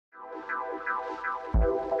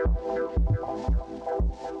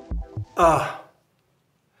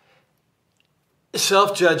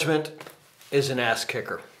Self-judgment is an ass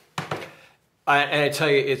kicker. And I tell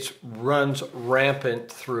you, it runs rampant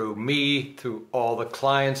through me, through all the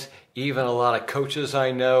clients, even a lot of coaches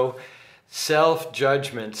I know.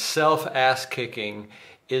 Self-judgment, self-ass kicking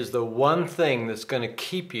is the one thing that's going to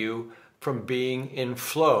keep you from being in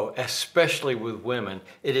flow, especially with women.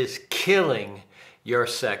 It is killing your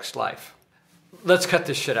sex life. Let's cut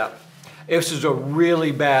this shit out. This is a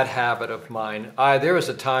really bad habit of mine. There was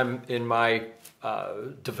a time in my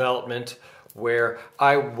development where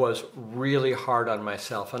I was really hard on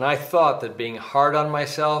myself. And I thought that being hard on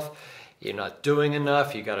myself, you're not doing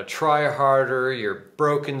enough, you gotta try harder, you're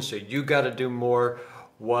broken, so you gotta do more,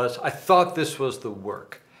 I thought this was the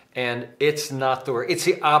work. And it's not the work, it's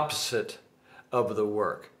the opposite of the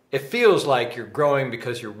work. It feels like you're growing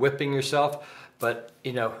because you're whipping yourself, but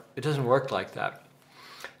it doesn't work like that.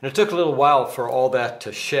 And it took a little while for all that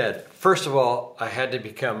to shed. First of all, I had to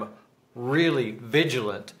become really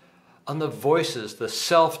vigilant on the voices, the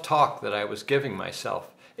self-talk that I was giving myself.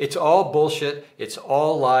 It's all bullshit, it's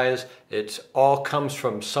all lies, it all comes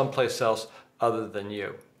from someplace else other than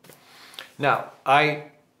you. Now, I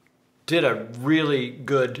did a really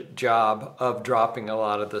good job of dropping a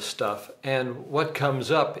lot of this stuff, and what comes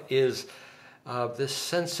up is this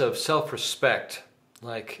sense of self-respect,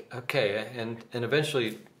 like, okay, and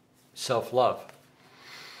eventually self-love.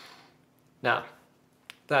 Now,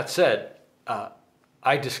 that said,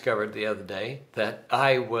 I discovered the other day that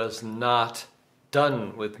I was not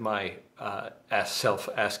done with my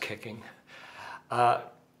self-ass kicking.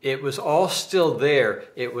 It was all still there.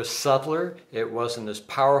 It was subtler, it wasn't as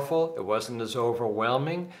powerful, it wasn't as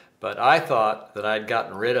overwhelming, but I thought that I'd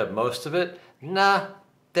gotten rid of most of it. Nah,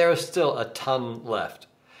 there was still a ton left.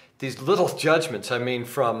 These little judgments,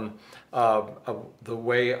 from the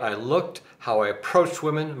way I looked, how I approached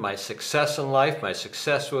women, my success in life, my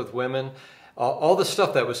success with women, all the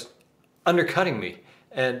stuff that was undercutting me.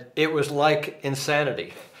 And it was like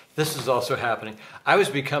insanity. This is also happening. I was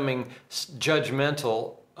becoming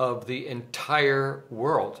judgmental of the entire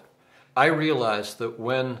world. I realized that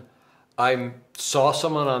when I saw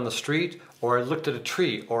someone on the street, or I looked at a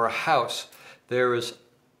tree or a house, there was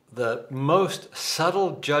the most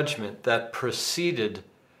subtle judgment that preceded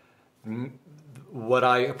what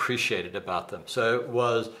I appreciated about them. So it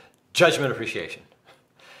was judgment appreciation.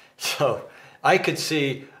 So I could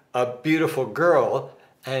see a beautiful girl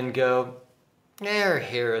and go, her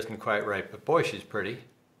hair isn't quite right, but boy, she's pretty.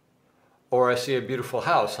 Or I see a beautiful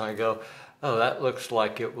house and I go, oh, that looks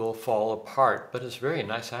like it will fall apart, but it's a very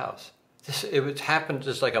nice house. It would happen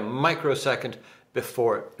just like a microsecond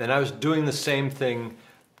before it. And I was doing the same thing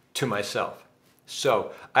to myself.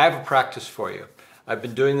 So I have a practice for you. I've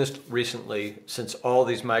been doing this recently since all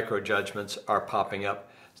these micro judgments are popping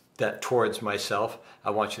up towards myself.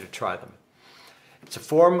 I want you to try them. It's a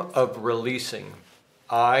form of releasing.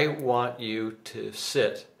 I want you to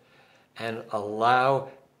sit and allow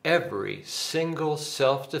every single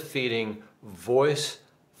self-defeating voice,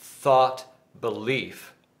 thought,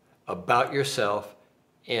 belief about yourself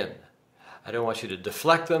in. I don't want you to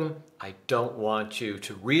deflect them. I don't want you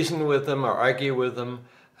to reason with them or argue with them.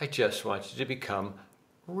 I just want you to become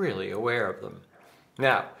really aware of them.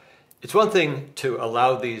 Now, it's one thing to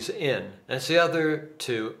allow these in, and it's the other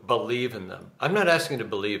to believe in them. I'm not asking you to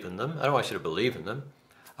believe in them. I don't want you to believe in them.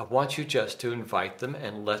 I want you just to invite them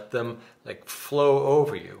and let them flow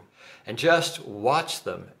over you. And just watch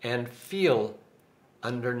them and feel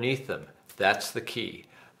underneath them. That's the key.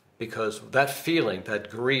 Because that feeling, that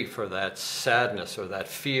grief or that sadness or that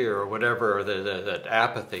fear or whatever, or that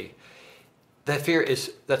apathy,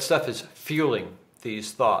 that stuff is fueling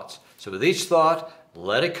these thoughts. So with each thought,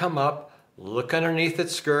 let it come up, look underneath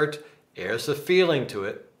its skirt, there's the feeling to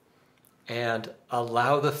it, and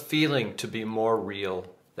allow the feeling to be more real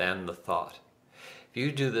than the thought. If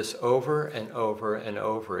you do this over and over and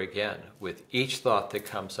over again with each thought that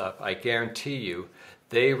comes up, I guarantee you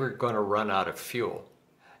they were going to run out of fuel.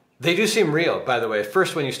 They do seem real, by the way. At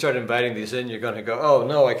first, when you start inviting these in, you're going to go, oh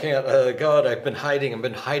no, I can't, God, I've been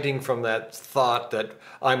hiding from that thought, that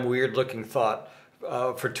I'm weird looking thought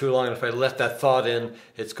for too long. And if I let that thought in,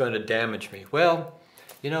 it's going to damage me. Well,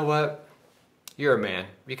 you know what? You're a man,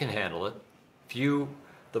 you can handle it.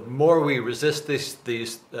 The more we resist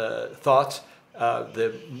these thoughts,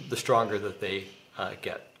 the stronger that they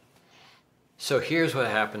get. So here's what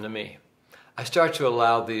happened to me. I started to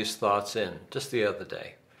allow these thoughts in just the other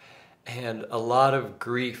day. And a lot of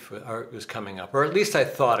grief was coming up, or at least I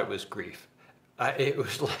thought it was grief. It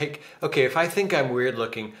was like, okay, if I think I'm weird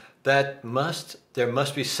looking, there must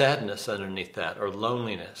be sadness underneath that, or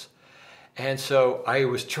loneliness. And so I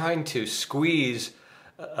was trying to squeeze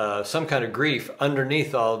some kind of grief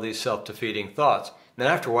underneath all of these self-defeating thoughts. And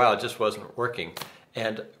after a while, it just wasn't working.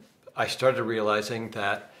 And I started realizing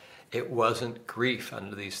that it wasn't grief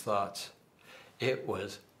under these thoughts. It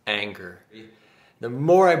was anger. The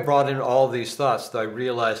more I brought in all these thoughts, I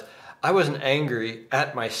realized I wasn't angry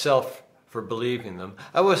at myself for believing them.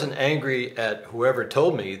 I wasn't angry at whoever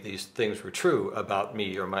told me these things were true about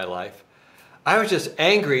me or my life. I was just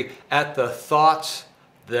angry at the thoughts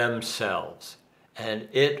themselves. And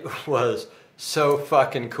it was so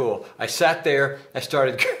fucking cool. I sat there, I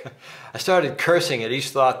started cursing at each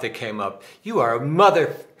thought that came up. You are a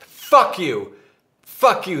mother, fuck you.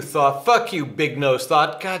 Fuck you thought, fuck you big nose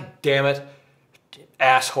thought, god damn it,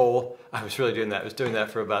 asshole. I was really doing that. I was doing that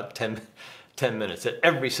for about 10 minutes at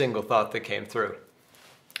every single thought that came through.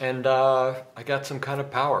 And I got some kind of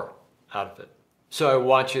power out of it. So I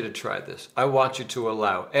want you to try this. I want you to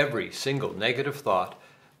allow every single negative thought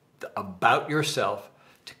about yourself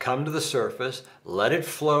to come to the surface, let it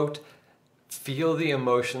float, feel the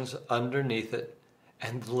emotions underneath it,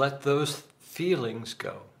 and let those feelings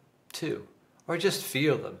go too. Or just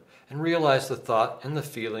feel them and realize the thought and the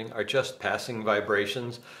feeling are just passing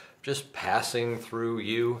vibrations, just passing through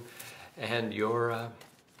you and your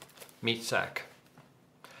meat sack.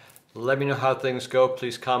 Let me know how things go.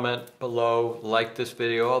 Please comment below, like this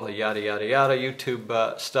video, all the yada yada yada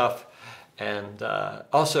YouTube stuff. And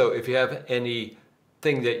also, if you have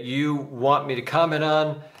anything that you want me to comment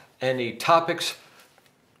on, any topics,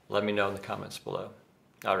 let me know in the comments below.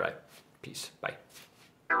 All right, peace, bye.